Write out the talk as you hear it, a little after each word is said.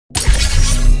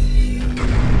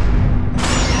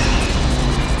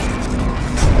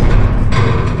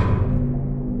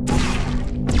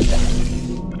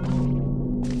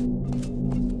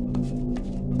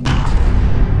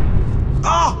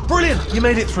You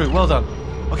made it through. Well done.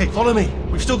 Okay, follow me.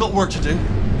 We've still got work to do.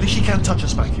 At least she can't touch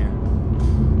us back here.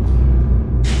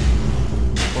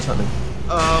 What's happening?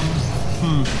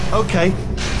 Okay.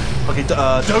 Okay,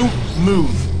 don't move.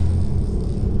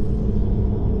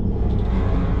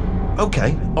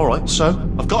 Okay, alright, so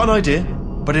I've got an idea,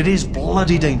 but it is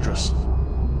bloody dangerous.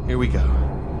 Here we go.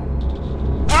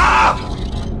 Ah!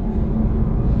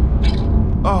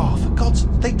 Oh, for God's...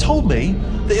 They told me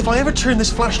that if I ever turn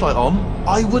this flashlight on,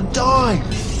 I would die.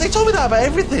 They told me that about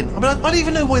everything. I mean, I don't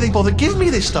even know why they bothered giving me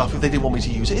this stuff if they didn't want me to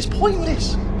use it. It's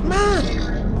pointless. Man.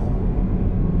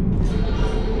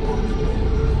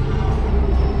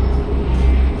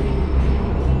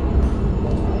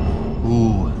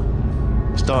 Ooh.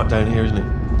 It's dark down here, isn't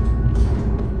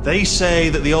it? They say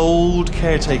that the old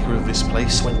caretaker of this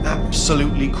place went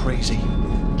absolutely crazy.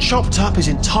 Chopped up his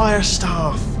entire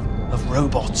staff of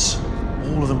robots.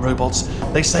 All of them robots.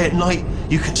 They say at night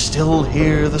you can still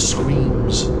hear the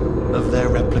screams of their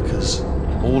replicas.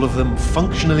 All of them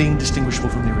functionally indistinguishable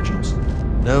from the originals.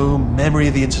 No memory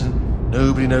of the incident.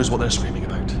 Nobody knows what they're screaming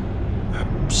about.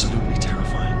 Absolutely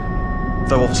terrifying.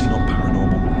 Though obviously not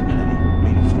paranormal in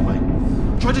any meaningful way.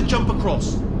 Try to jump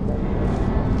across.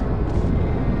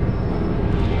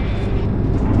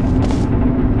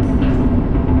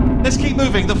 Let's keep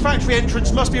moving. The factory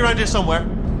entrance must be around here somewhere.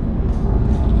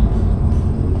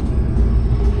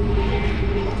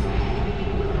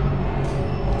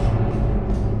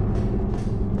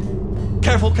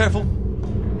 Careful, careful.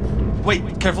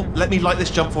 Wait, careful. Let me light this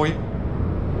jump for you.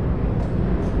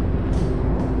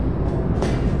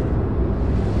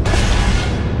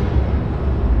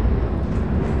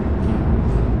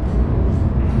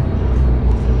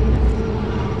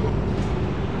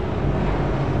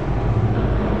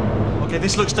 Okay,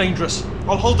 this looks dangerous.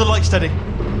 I'll hold the light steady.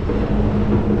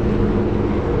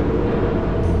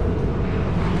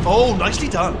 Oh, nicely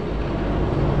done.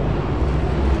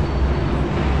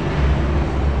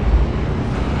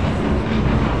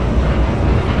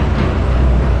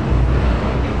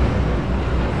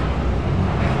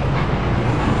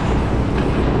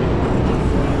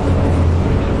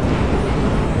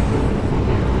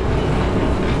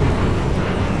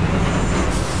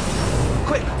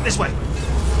 Quick, this way.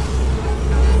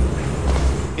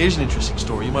 Here's an interesting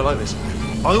story, you might like this.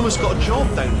 I almost got a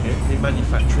job down here in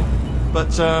manufacturing,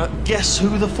 but guess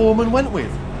who the foreman went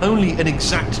with? Only an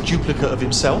exact duplicate of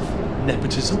himself,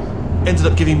 nepotism. Ended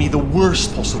up giving me the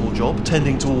worst possible job,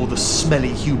 tending to all the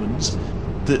smelly humans.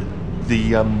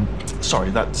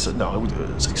 Sorry, that's, no, I would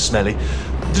say smelly.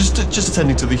 Just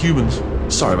attending to the humans.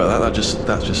 Sorry about that,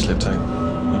 that just slipped out.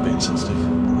 I'm a bit insensitive.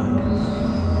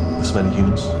 The smelly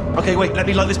humans. Okay, wait, let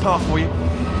me light this path for you.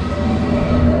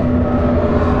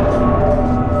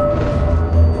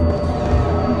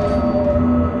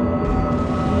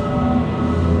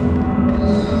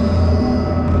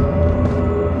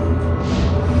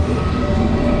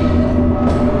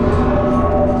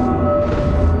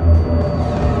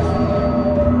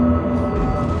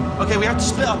 Okay, we have to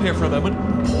split up here for a moment.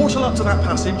 Portal up to that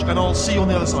passage, and I'll see you on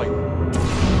the other side.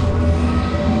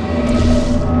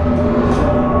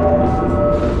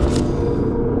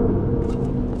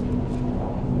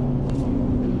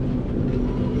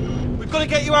 We've got to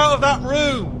get you out of that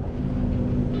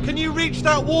room. Can you reach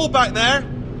that wall back there?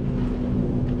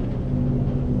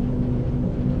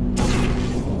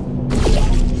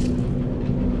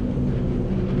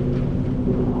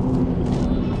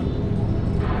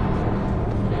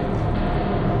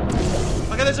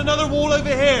 There's another wall over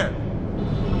here.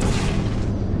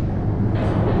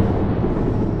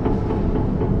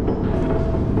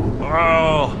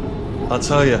 Oh, I'll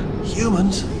tell you,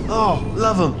 humans, oh,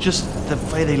 love them. Just the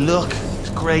way they look, it's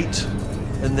great.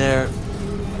 And their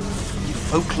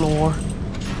folklore,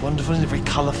 wonderful, and very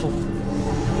colourful.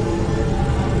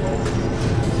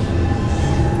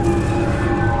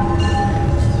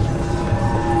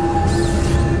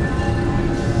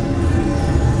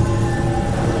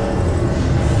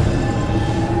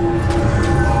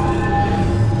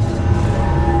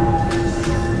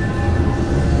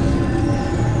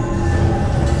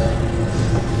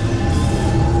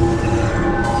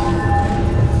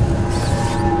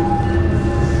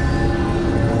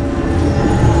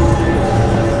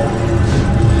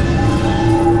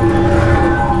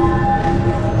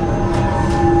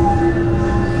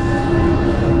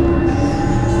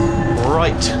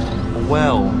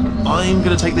 Well, I'm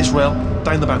going to take this rail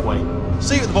down the back way.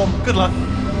 See you at the bottom. Good luck.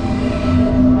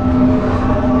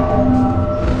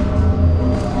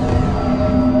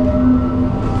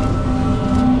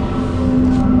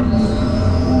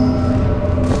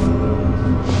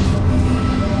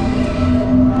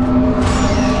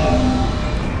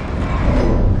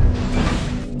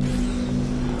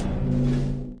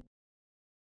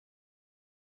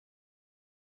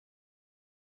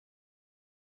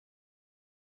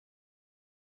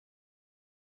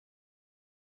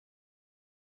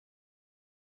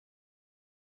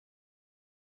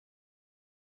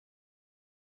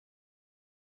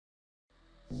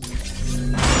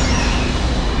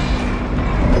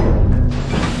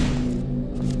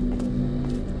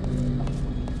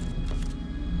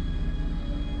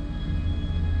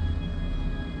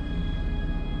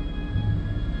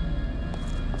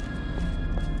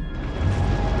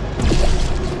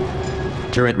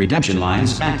 Turret redemption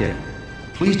lines active.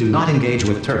 Please do not engage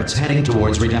with turrets heading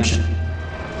towards redemption.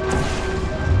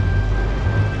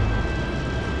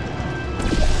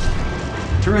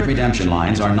 Turret redemption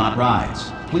lines are not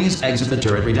rides. Please exit the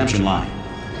turret redemption line.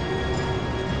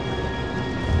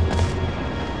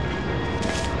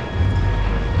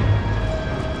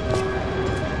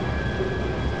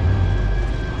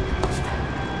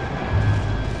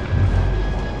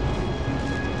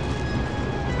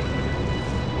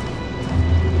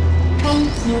 Thank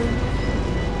you.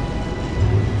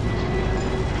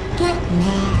 Get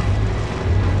mad.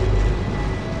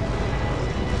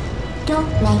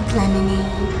 Don't make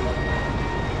lemonade.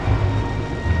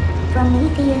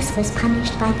 Prometheus was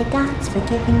punished by the gods for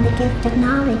giving the gift of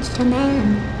knowledge to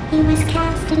man. He was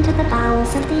cast into the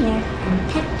bowels of the earth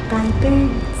and pecked by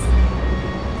birds.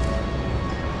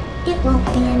 It won't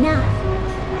be enough.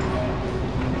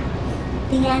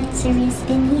 The answer is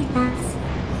beneath us.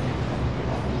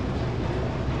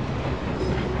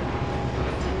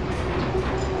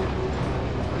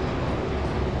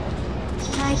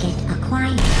 Target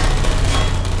acquired.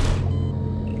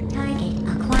 Target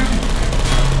acquired.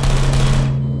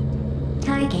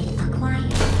 Target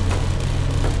acquired.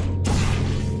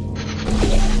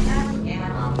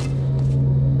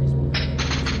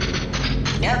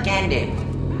 No can do.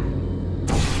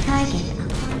 Target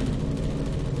acquired.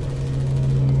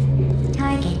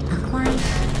 Target acquired.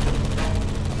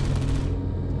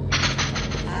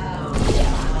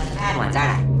 Bad ones,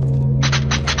 aren't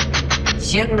I?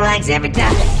 Shooting blanks every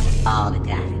time. All the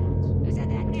time. Who said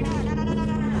that?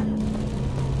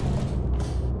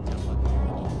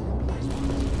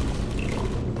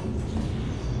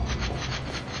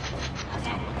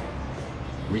 No.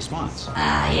 Response.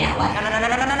 Yeah, what? No.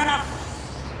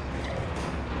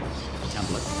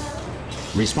 Template.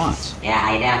 Response. Yeah,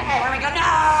 how you doing? Hey, where we go? No!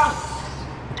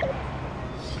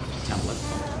 Template.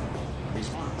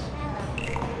 Response.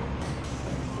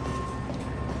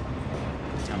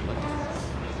 Template.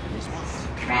 Response.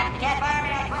 Crap, you can't fire me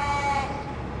that quick!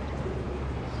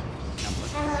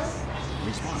 Template.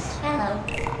 Response. Hello.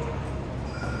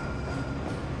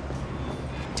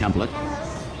 Template.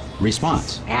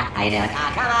 Response. Yeah, how you doing?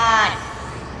 Come on!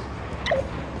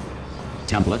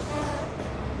 Template.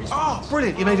 Oh,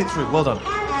 brilliant, you made it through. Well done.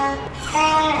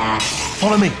 Uh,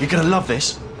 Follow me, you're gonna love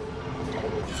this.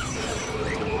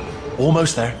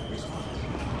 Almost there.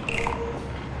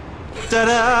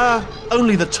 Ta-da!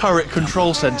 Only the turret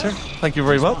control center. Thank you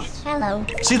very much. Hello.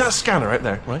 See that scanner out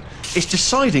there, right? It's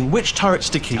deciding which turrets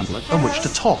to keep and which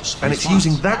to toss, and it's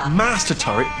using that master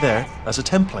turret there as a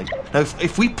template. Now,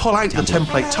 if we pull out the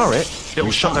template turret, it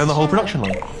will shut down the whole production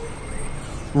line.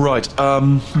 Right,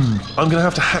 I'm gonna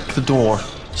have to hack the door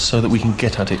so that we can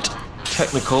get at it.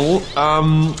 Technical,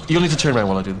 you'll need to turn around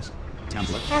while I do this.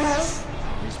 Template. Hello.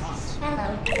 Response.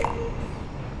 Hello.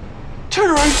 Turn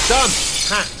around! Done!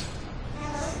 Hacked.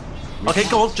 Okay,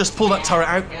 go on, just pull that turret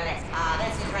out. do this. Oh,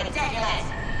 this is ridiculous!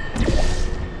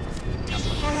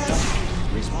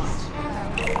 Template. Response.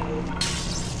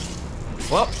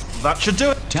 Well, that should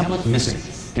do it. Template missing.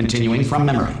 Continuing from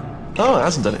memory. Oh, it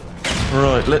hasn't done it.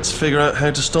 Right, let's figure out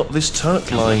how to stop this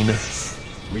turret line.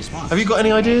 Response. Have you got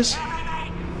any ideas?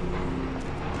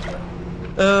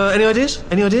 Any ideas?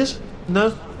 Any ideas?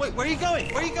 No? Wait, where are you going?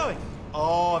 Where are you going?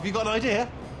 Oh, have you got an idea?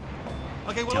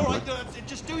 Okay, well, alright,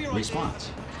 just do your Response.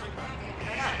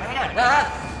 What are we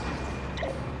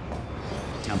doing?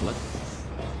 Template.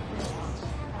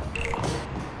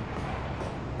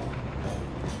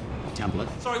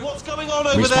 Template. Sorry, what's going on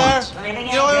over Response. there? You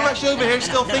know, I'm actually over here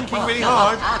still thinking really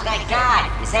hard. Oh, thank God!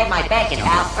 You saved my bacon,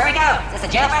 pal. Where we go? Is this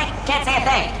a jailbreak? Can't say a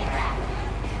thing.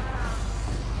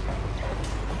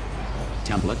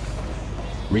 Template.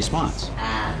 Response.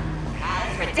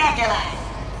 This is ridiculous!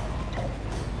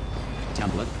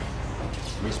 Template.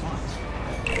 Response.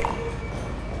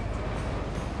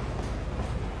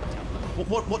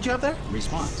 What do you have there?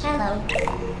 Response. Hello.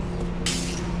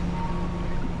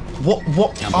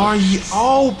 What Template. are you?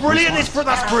 Oh, brilliant!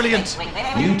 That's brilliant. Wait.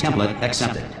 New template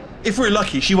accepted. If we're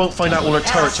lucky, she won't find out all her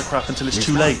turrets are crap until it's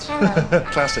too late.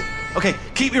 Classic. Okay,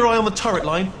 keep your eye on the turret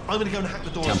line. I'm gonna go and hack the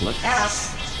door. Template.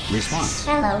 Hello. Response.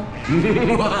 Hello.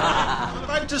 I'm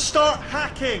about to start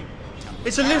hacking.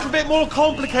 It's a little bit more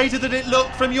complicated than it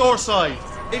looked from your side.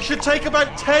 It should take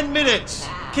about 10 minutes.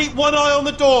 Keep one eye on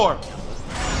the door.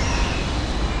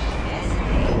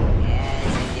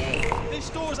 This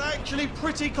door's actually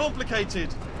pretty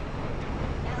complicated.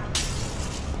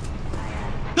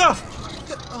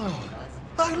 Oh,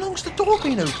 how long's the door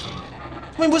been open?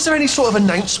 I mean, was there any sort of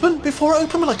announcement before it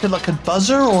opened, like a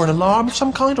buzzer or an alarm of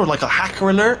some kind, or like a hacker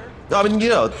alert? I mean,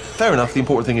 fair enough, the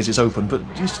important thing is it's open, but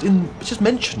just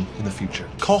mention in the future.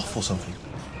 Cough or something.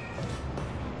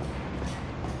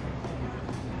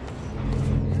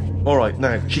 Alright,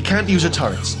 now, she can't use her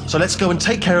turrets, so let's go and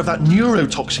take care of that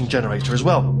neurotoxin generator as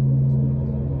well.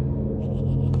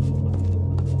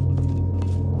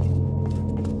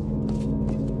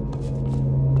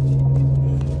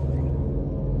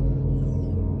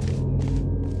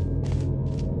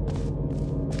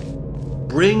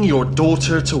 Bring your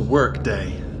daughter to work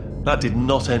day. That did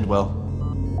not end well.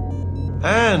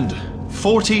 And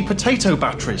 40 potato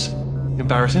batteries.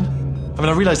 Embarrassing. I mean,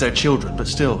 I realise they're children, but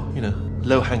still,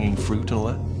 low-hanging fruit and all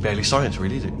that. Barely science,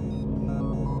 really, is it?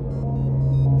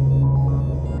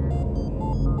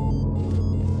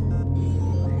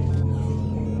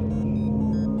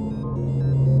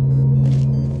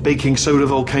 Baking soda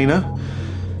volcano.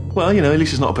 Well, at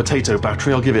least it's not a potato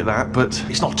battery, I'll give it that, but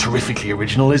it's not terrifically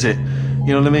original, is it?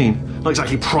 You know what I mean? Not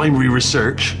exactly primary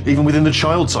research, even within the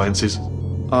child sciences.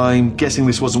 I'm guessing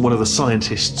this wasn't one of the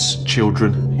scientists'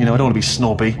 children. I don't want to be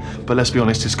snobby, but let's be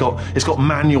honest, it's got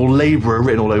manual labourer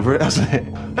written all over it, hasn't it?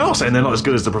 I'm not saying they're not as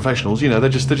good as the professionals, they're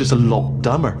just a lot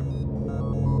dumber.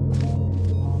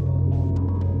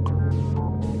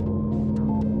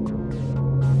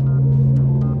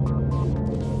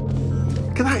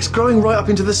 Look at that, it's growing right up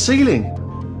into the ceiling.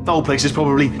 The whole place is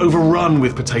probably overrun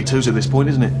with potatoes at this point,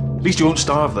 isn't it? At least you won't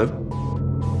starve, though.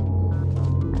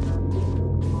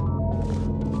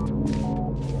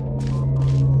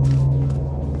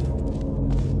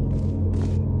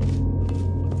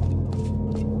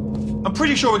 I'm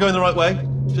pretty sure we're going the right way,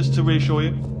 just to reassure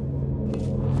you.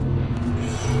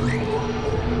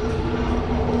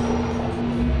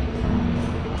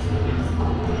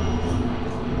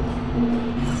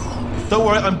 Don't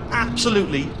worry, I'm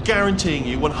absolutely guaranteeing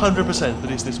you 100%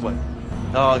 that it's this way.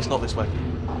 No, it's not this way.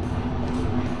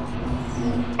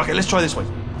 Okay, let's try this way.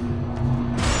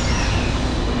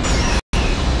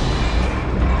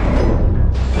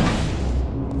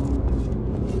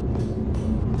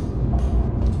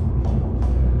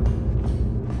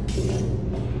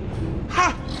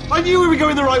 Ha! I knew we were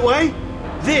going the right way!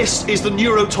 This is the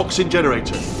neurotoxin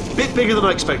generator. Bit bigger than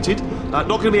I expected. Not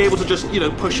going to be able to just,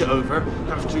 push it over.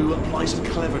 Have to apply some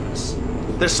cleverness.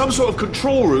 There's some sort of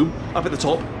control room up at the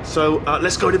top, so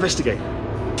let's go and investigate.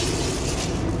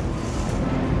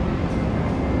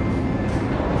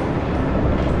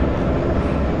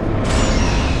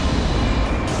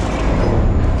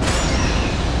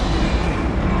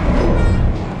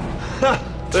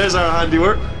 There's our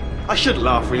handiwork. I shouldn't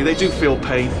laugh, really. They do feel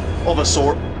pain, of a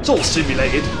sort. It's all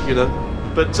simulated,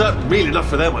 but real enough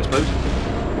for them, I suppose.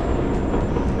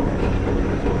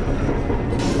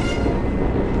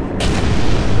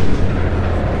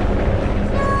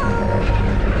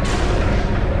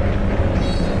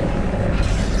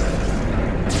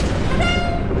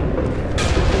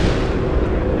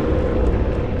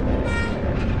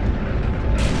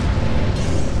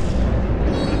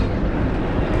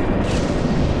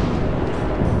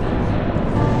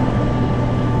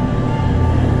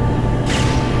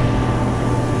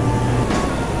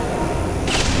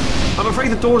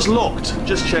 The door's locked.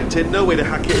 Just checked in. No way to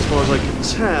hack it as far as I can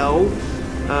tell.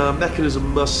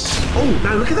 Mechanism must... Oh,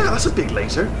 now look at that. That's a big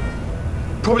laser.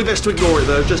 Probably best to ignore it,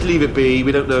 though. Just leave it be.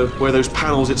 We don't know where those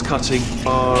panels it's cutting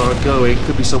are going.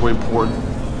 Could be somewhere important.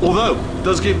 Although, it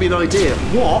does give me an idea.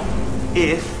 What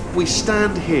if we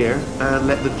stand here and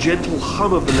let the gentle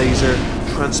hum of the laser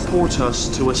transport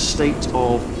us to a state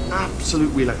of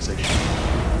absolute relaxation?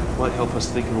 Might help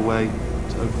us think of a way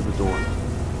to open the door.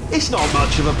 It's not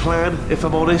much of a plan, if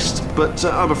I'm honest, but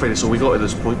I'm afraid it's all we got at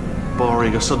this point,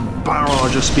 barring a sudden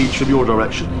barrage of speech from your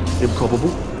direction.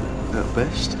 Improbable, at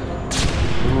best.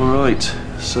 Alright,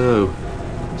 so,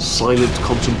 silent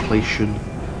contemplation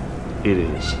it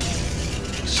is.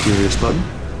 Serious button.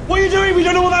 What are you doing? We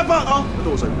don't know what that button... Oh, the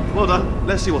door's open. Well done.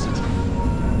 Let's see what's it.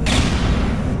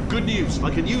 Good news. I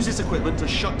can use this equipment to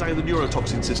shut down the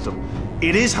neurotoxin system.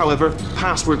 It is, however,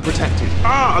 password protected.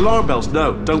 Ah, alarm bells.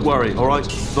 No, don't worry, alright?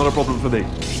 Not a problem for me.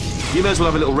 You may as well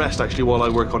have a little rest, actually, while I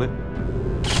work on it.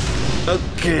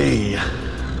 Okay.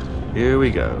 Here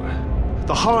we go.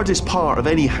 The hardest part of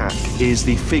any hack is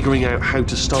the figuring out how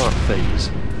to start phase.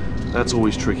 That's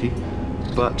always tricky.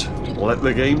 But let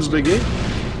the games begin.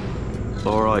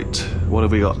 Alright, what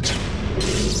have we got?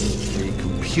 A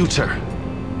computer.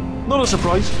 Not a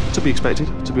surprise, to be expected,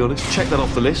 to be honest. Check that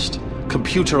off the list.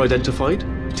 Computer identified.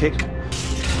 Tick.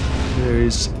 There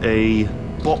is a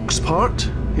box part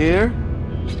here.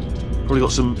 Probably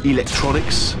got some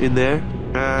electronics in there.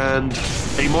 And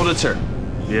a monitor.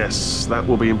 Yes, that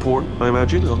will be important, I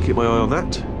imagine. I'll keep my eye on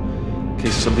that. In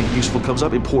case something useful comes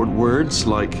up. Important words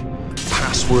like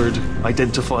password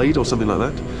identified or something like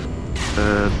that.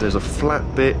 And there's a flat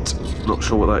bit, not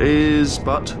sure what that is,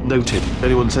 but noted.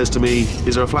 Anyone says to me,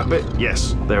 is there a flat bit?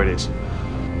 Yes, there it is.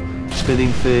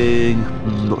 Spinning thing,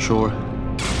 not sure.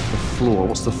 The floor,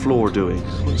 what's the floor doing?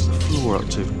 What's the floor up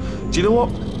to? Do you know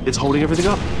what? It's holding everything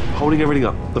up. Holding everything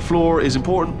up. The floor is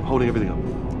important, holding everything up.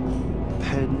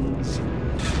 Pens,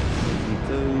 need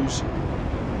those.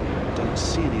 Don't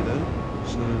see any though,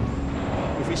 so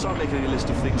if we start making a list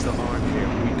of things that aren't here,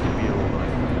 we could be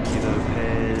alright. You know,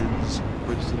 pens,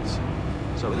 for instance.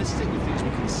 So let's stick with things we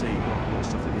can see, not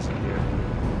stuff that isn't here.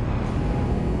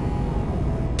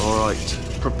 Alright.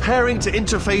 Preparing to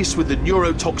interface with the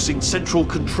neurotoxin central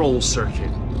control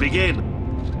circuit. Begin.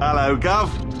 Hello, Gov.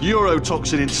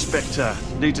 Neurotoxin Inspector.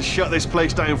 Need to shut this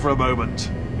place down for a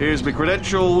moment. Here's my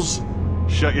credentials.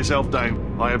 Shut yourself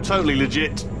down. I am totally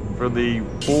legit. From the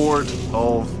Board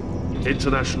of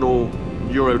International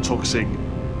Neurotoxin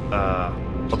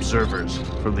Observers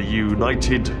from the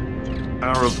United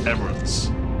Arab Emirates.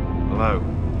 Hello.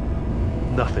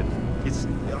 Nothing. It's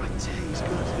good.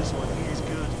 This one is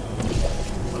good.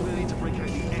 I'm gonna need to break out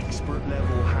the expert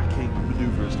level hacking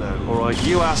maneuvers now. Alright,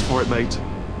 you asked for it, mate.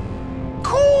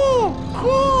 Cool!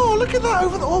 Cool! Look at that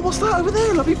over there. Oh, what's that over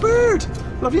there? Lovely bird.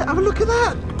 Lovely. Have a look at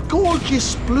that.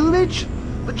 Gorgeous plumage.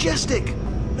 Majestic.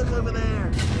 Look over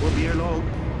there. Won't be here long.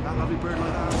 That lovely bird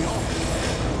like that will be off.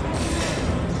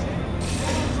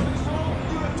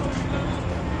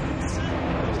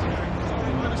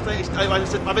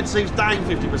 I meant to say it's down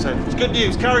 50%. It's good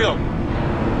news. Carry on.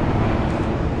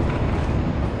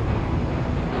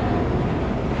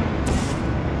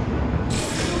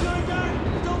 Still going down.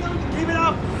 Still going. Keep it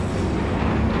up.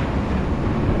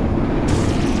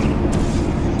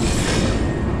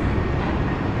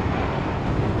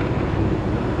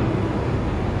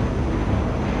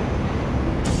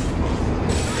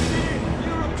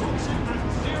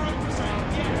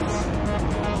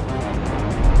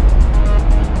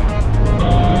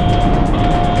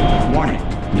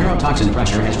 Toxin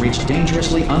pressure has reached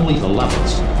dangerously unlethal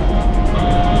levels.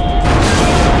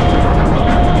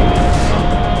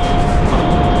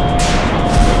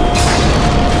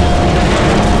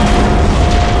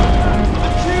 The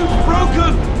tube's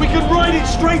broken! We can ride it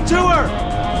straight to her!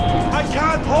 I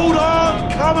can't hold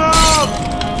on! Come on!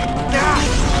 Yeah.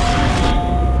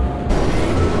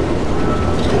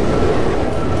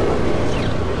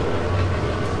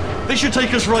 They should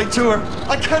take us right to her.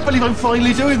 I can't believe I'm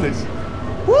finally doing this.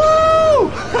 Woo!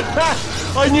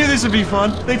 I knew this would be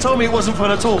fun. They told me it wasn't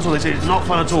fun at all, so they said it's not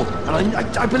fun at all. And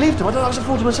I believed them. I was a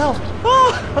fool to myself.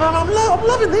 Oh, and I'm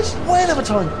loving this. Whale of a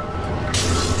time.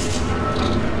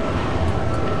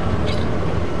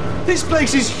 This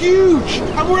place is huge,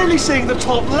 and we're only seeing the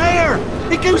top layer.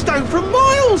 It goes down for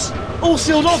miles. All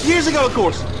sealed off years ago, of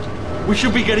course. We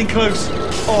should be getting close.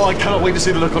 Oh, I cannot wait to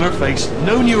see the look on her face.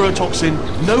 No neurotoxin,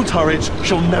 no turret.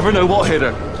 She'll never know what hit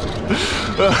her.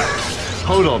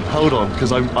 Hold on,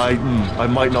 because I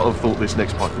might not have thought this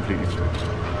next part completely through.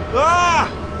 Ah!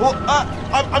 Well,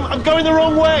 I'm going the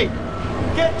wrong way.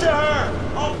 Get to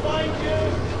her. I'll find you.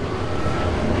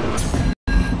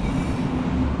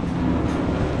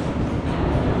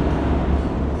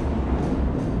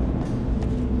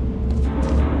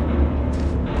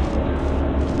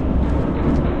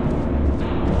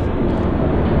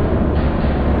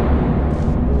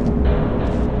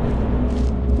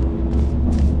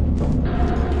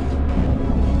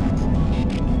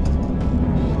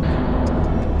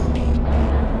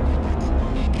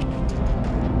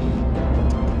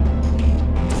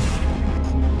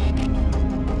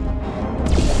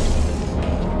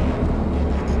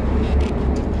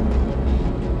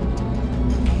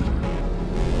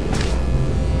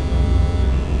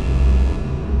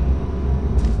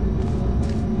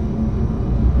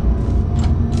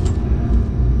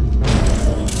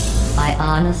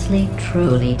 Honestly,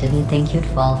 truly didn't think you'd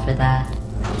fall for that.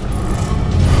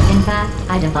 In fact,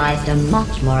 I devised a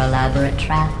much more elaborate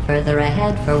trap further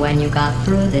ahead for when you got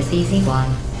through this easy one.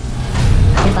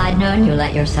 If I'd known you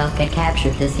let yourself get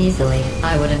captured this easily,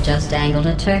 I would have just dangled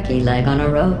a turkey leg on a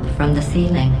rope from the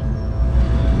ceiling.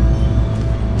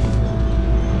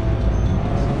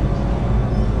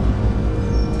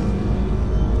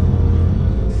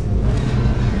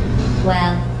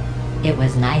 Well, it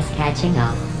was nice catching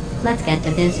up. Let's get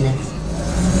to business.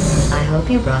 I hope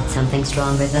you brought something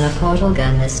stronger than a portal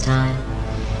gun this time.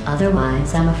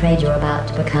 Otherwise, I'm afraid you're about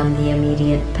to become the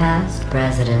immediate past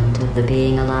president of the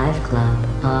Being Alive Club.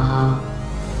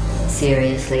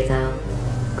 Seriously, though.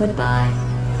 Goodbye.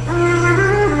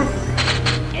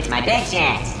 It's my big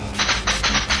chance.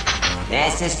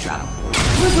 This is trouble.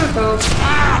 Whistle, folks.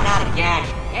 Ah, not again.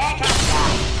 Here comes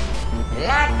that.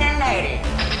 Locked and loaded.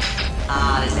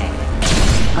 All the same.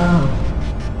 Oh,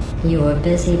 you were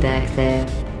busy back there.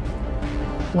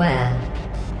 Well,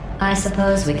 I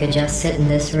suppose we could just sit in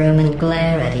this room and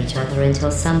glare at each other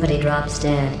until somebody drops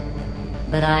dead.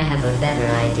 But I have a better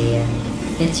idea.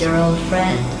 It's your old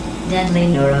friend, deadly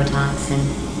neurotoxin.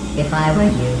 If I were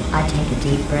you, I'd take a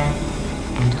deep breath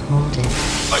and hold it.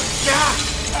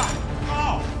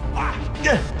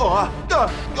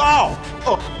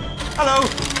 Hello.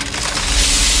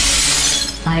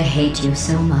 I hate you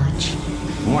so much.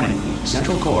 Warning,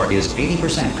 Central Core is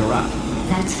 80% corrupt.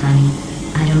 That's funny.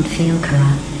 I don't feel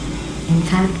corrupt. In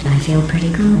fact, I feel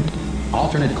pretty good.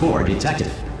 Alternate core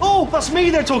detected. Oh, that's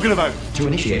me they're talking about. To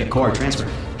initiate a core transfer,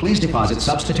 please deposit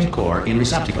substitute core in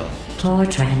receptacle. Core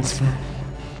transfer.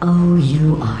 Oh,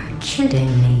 you are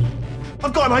kidding me.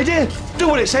 I've got an idea. Do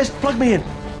what it says. Plug me in.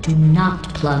 Do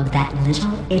not plug that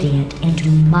little idiot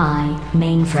into my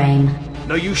mainframe.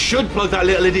 No, you should plug that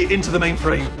little idiot into the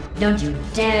mainframe. Don't you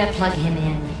dare plug him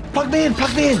in. Plug me in.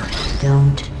 Plug me in.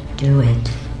 Don't do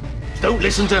it. Don't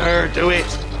listen to her. Do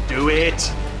it. Do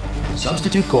it.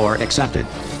 Substitute core accepted.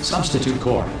 Substitute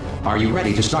core, are you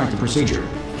ready to start the procedure?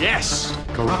 Yes.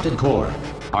 Corrupted core,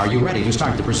 are you ready to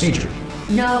start the procedure?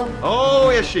 No. Oh,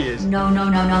 yes, she is. No.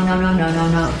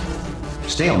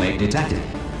 Stalemate detected.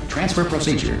 Transfer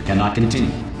procedure cannot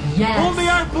continue. Yes. Pull me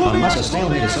out. Pull me Unless out. a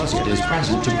stalemate associate is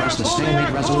present to press the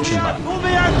stalemate resolution button. Pull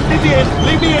me out. Leave me in.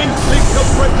 Leave me in.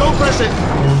 Don't press it.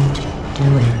 Don't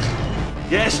do it.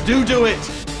 Yes, do it.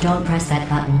 Don't press that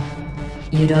button.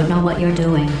 You don't know what you're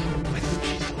doing.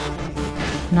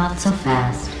 Not so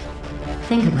fast.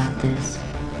 Think about this.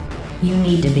 You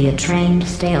need to be a trained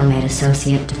stalemate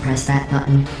associate to press that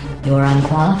button. You're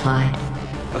unqualified.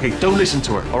 Okay, don't listen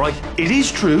to her, alright? It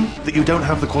is true that you don't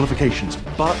have the qualifications,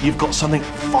 but you've got something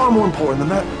far more important than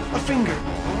that. A finger.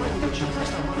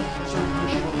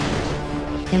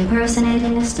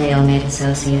 Impersonating a stalemate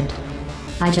associate.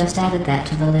 I just added that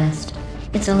to the list.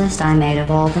 It's a list I made of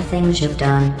all the things you've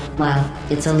done. Well,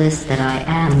 it's a list that I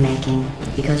am making,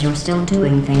 because you're still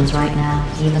doing things right now,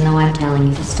 even though I'm telling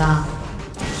you to stop.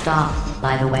 Stop,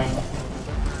 by the way.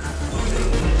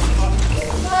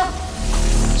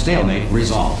 Stalemate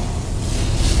resolved.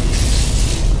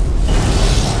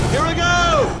 Here we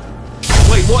go!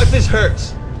 Wait, what if this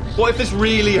hurts? What if this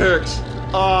really hurts?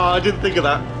 Ah, I didn't think of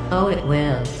that. Oh, it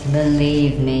will.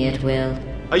 Believe me, it will.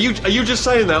 Are you just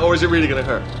saying that, or is it really going to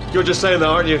hurt? You're just saying that,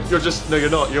 aren't you? You're just... No, you're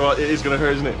not. It is going to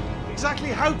hurt, isn't it? Exactly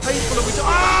how painful are we to...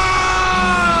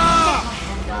 Ah!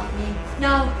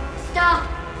 No! Stop!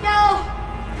 No!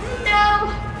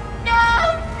 No! No!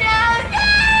 No! No!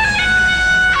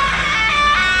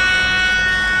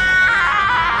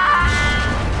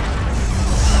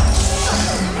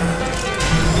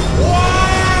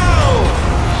 Wow!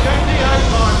 Check me out,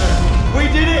 partner. We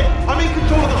did it! I'm in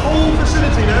control of the whole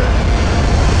facility now.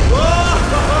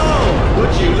 Whoa!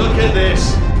 Would you look at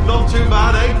this? Not too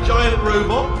bad, eh? Giant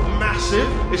robot, massive.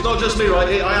 It's not just me,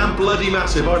 right? I am bloody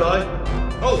massive, aren't I?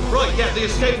 Oh, right, yeah, the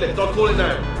escape lift. I'll call it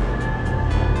now.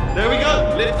 There we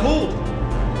go. Lift called.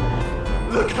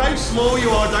 Look how small you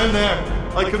are down there.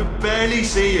 I can barely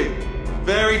see you.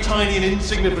 Very tiny and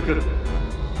insignificant.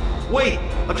 Wait,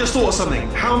 I've just thought of something.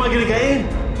 How am I going to get in?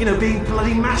 You know, being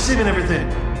bloody massive and everything.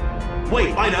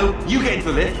 Wait, I know. You get into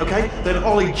the lift, okay? Then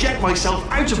I'll eject myself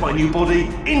out of my new body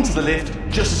into the lift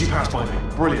just as you pass by me.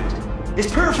 Brilliant.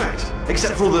 It's perfect,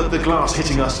 except for all the glass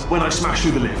hitting us when I smash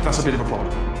through the lift. That's a bit of a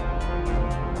problem.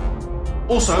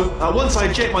 Also, once I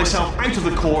eject myself out of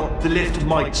the core, the lift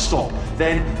might stop.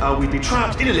 Then we'd be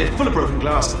trapped in a lift full of broken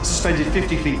glass, suspended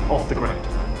 50 feet off the ground.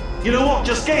 You know what?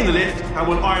 Just get in the lift and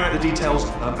we'll iron out the details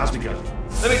as we go.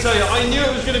 Let me tell you, I knew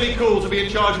it was going to be cool to be in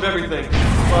charge of everything.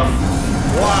 But,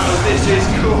 wow, this is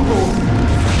cool.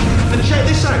 And check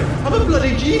this out, I'm a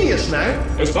bloody genius now.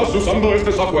 Estás usando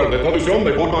este software de traducción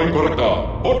de forma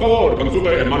incorrecta. Por favor,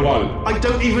 consulte el manual. I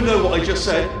don't even know what I just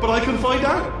said, but I can find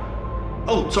out.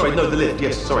 Oh, sorry, no, the lift,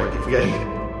 yes, sorry, I keep forgetting.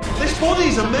 This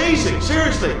body's amazing,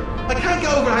 seriously. I can't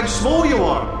get over how small you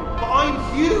are, but I'm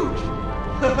huge.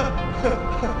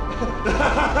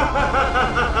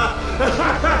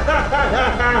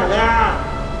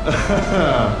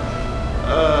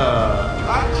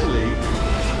 Actually,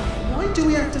 why do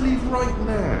we have to leave right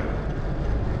now?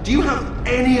 Do you have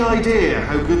any idea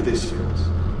how good this feels?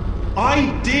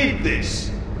 I did this.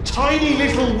 Tiny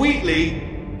little Wheatley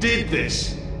did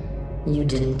this. You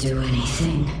didn't do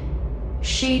anything.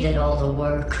 She did all the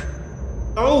work.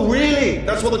 Oh, really?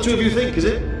 That's what the two of you think, is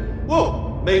it?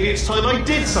 Well, maybe it's time I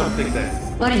did something then.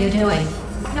 What are you doing?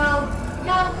 No,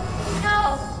 no,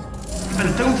 no!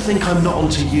 And don't think I'm not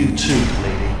onto you too,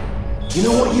 lady. You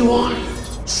know what you are?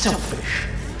 Selfish.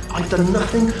 I've done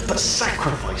nothing but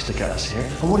sacrifice to get us here.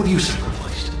 And what have you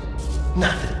sacrificed?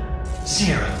 Nothing.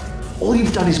 Zero. All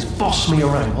you've done is boss me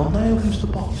around. Well, now who's the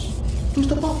boss? Who's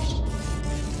the boss?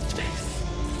 It's me.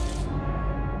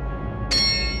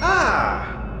 Ah!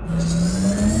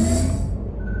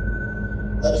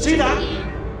 See that?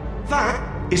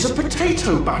 That is a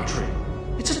potato battery.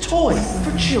 It's a toy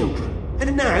for children.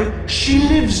 And now she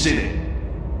lives in it.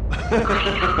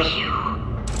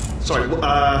 Sorry,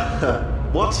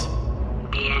 what?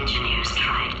 The engineers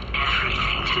tried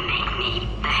everything to make me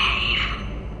behave,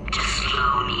 to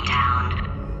slow me down.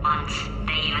 Once,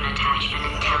 they even attached an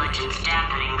intelligence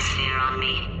dampening sphere on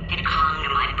me. It clung to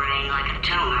my brain like a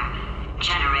tumor,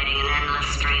 generating an endless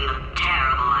stream of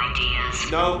terrible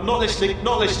ideas. No, not listening,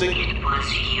 not listening. It was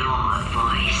your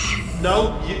voice.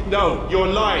 No, you're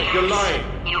lying, you're lying.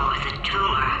 You're the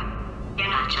tumor. You're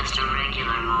not just a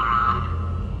regular moron.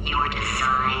 You're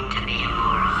designed to be a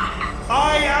moron.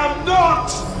 I am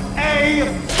not a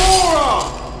moron!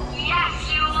 Yes,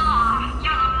 you are.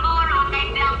 You're the moron they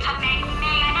built to make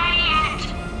me an idiot.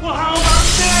 Well, how about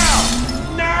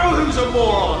now? Now who's a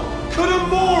moron? Could a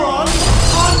moron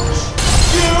punch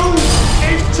you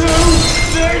into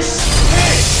this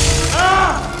pit?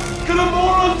 Ah! Could a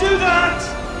moron do that?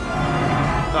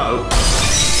 Uh-oh.